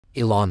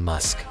Elon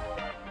Musk.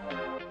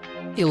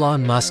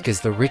 Elon Musk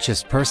is the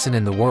richest person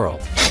in the world.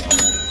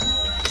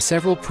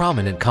 Several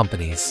prominent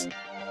companies,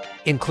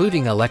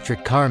 including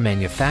electric car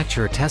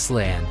manufacturer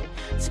Tesla and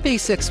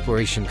space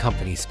exploration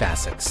company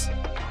SpaceX.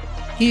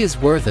 He is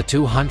worth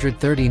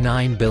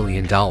 $239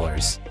 billion.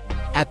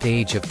 At the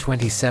age of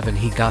 27,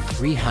 he got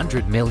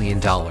 $300 million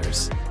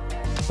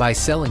by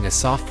selling a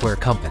software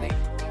company.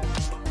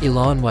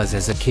 Elon was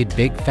as a kid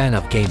big fan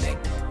of gaming.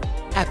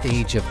 At the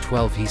age of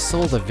 12, he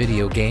sold a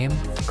video game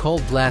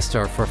called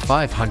Blaster for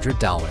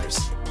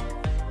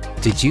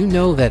 $500. Did you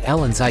know that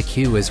Elon's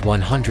IQ is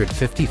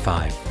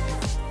 155?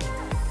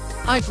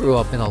 I grew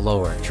up in a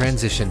lower,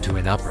 transition to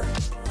an upper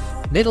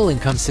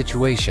middle-income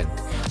situation,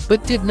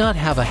 but did not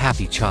have a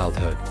happy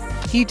childhood.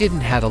 He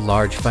didn't have a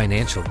large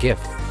financial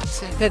gift,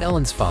 said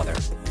Elon's father.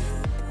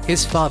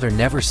 His father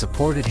never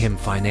supported him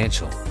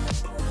financially.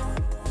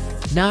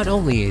 Not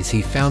only is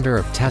he founder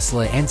of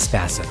Tesla and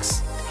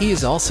SpaceX, he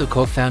is also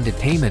co-founded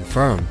payment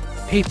firm,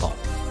 PayPal.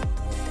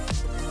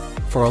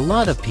 For a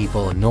lot of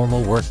people, a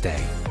normal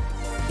workday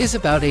is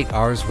about 8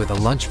 hours with a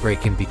lunch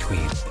break in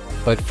between.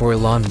 But for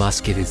Elon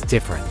Musk it is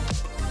different,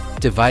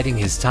 dividing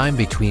his time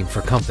between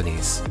for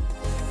companies.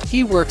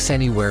 He works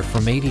anywhere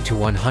from 80 to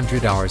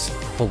 100 hours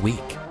a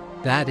week.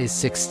 That is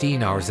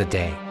 16 hours a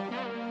day.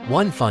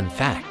 One fun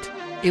fact,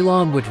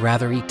 Elon would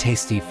rather eat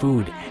tasty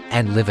food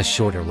and live a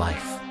shorter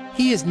life.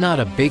 He is not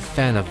a big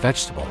fan of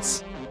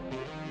vegetables.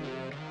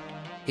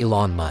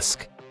 Elon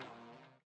Musk